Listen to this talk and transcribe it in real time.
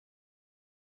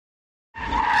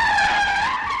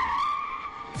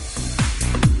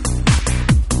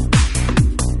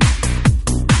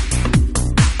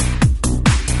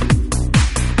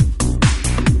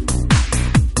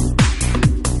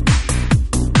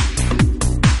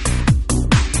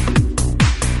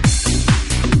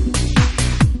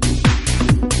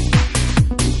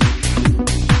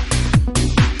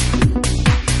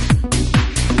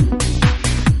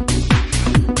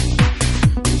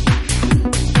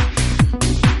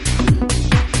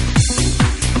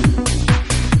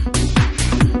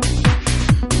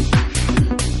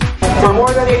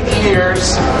than 80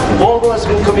 years, Volvo has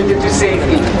been committed to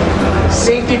safety.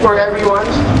 Safety for everyone,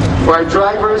 for our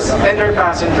drivers and our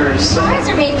passengers. Cars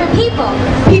are made for people.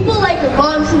 People like your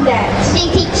moms and dads. They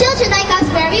take children like us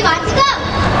where we want to go.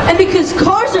 And because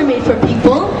cars are made for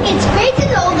people, It's great to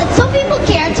know that some people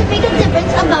care to make a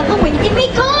difference about the way they make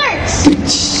cars.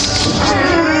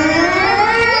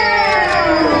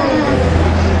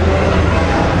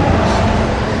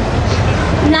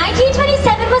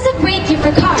 1927 was a great year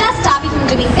for cars. Just stop you from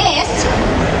doing this.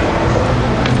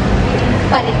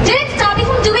 But it didn't stop you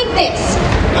from doing this.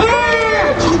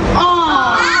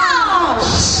 Ouch!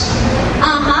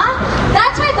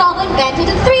 That's why Volvo invented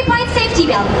the 3-point safety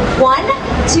belt. 1,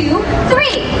 2,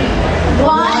 3.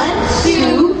 1,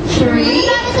 2, 3.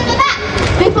 That was in the back.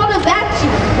 they thought of that too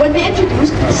when they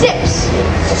introduced zips.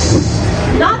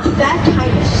 Not that kind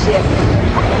of zip.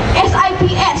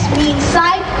 SIPS means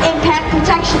Side Impact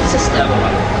Protection System.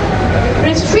 When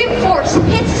extreme force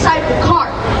hits the side of the car,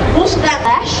 most of that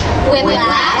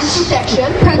whiplash,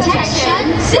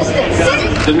 protection, systems.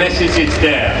 The message is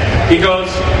there,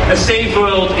 because a safe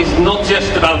world is not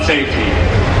just about safety.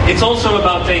 It's also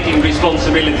about taking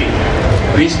responsibility.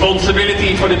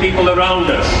 Responsibility for the people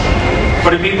around us, for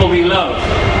the people we love,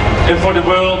 and for the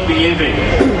world we live in.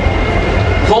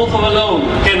 Volvo alone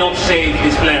cannot save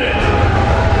this planet,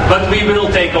 but we will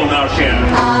take on our share.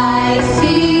 I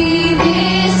see